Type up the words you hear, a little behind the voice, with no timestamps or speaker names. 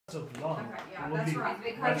So long. Okay, yeah, It would that's be right.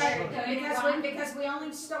 much Because we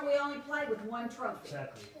only play with one trophy.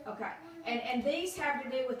 Exactly. Okay, and these have to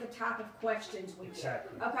do with the type of questions we get.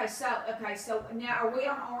 Exactly. Okay, so now are we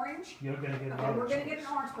on orange? You're gonna get Okay, an we're orange. gonna get an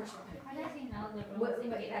orange question. How does he know the Well, rules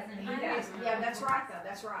if he doesn't he know does. them? Yeah, that's right though.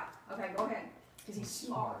 That's right. Okay, go ahead. Because he's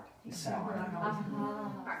smart. He's smart.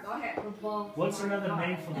 All right, go ahead. What's another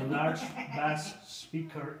name for the large bass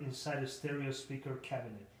speaker inside a stereo speaker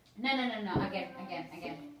cabinet? No. Again.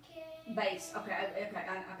 Bass. Okay.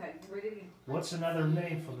 Read it again. What's another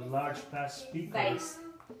name for the large bass speaker Bass.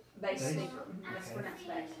 Bass Bass? speaker. That's Okay. pronounced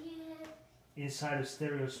bass. inside a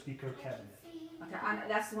stereo speaker cabinet? Okay, I know,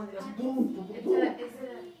 that's the one that goes boom, boom, boom, Is boom. it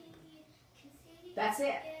That's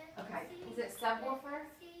it. Okay. subwoofer?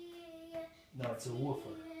 No, it's a woofer.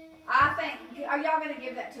 I think, are y'all gonna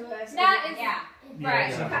give that to us? That is Yeah. Yeah, Right.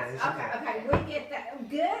 it's Okay, okay. It's okay, we get that.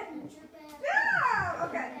 Good? No,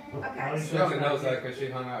 okay. She only knows that because she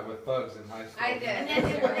hung out with thugs in high school. I did.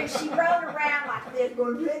 And she rode around like this,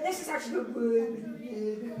 going, this is how she goes.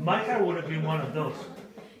 Micah would have been one of those.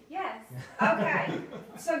 Yes. Okay,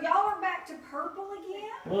 so y'all are back to purple again?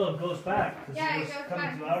 Well, it goes back because Yeah, it it was goes coming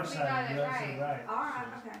back to our because we side. got and it you're to the right. All right,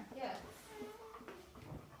 okay. Yes.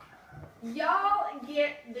 Y'all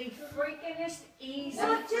get the freakingest easy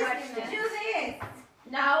No, just questions. do this.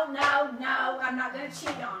 No, I'm not gonna cheat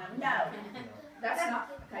on him. No, that's not,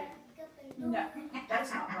 okay. No,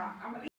 that's not right. I'm gonna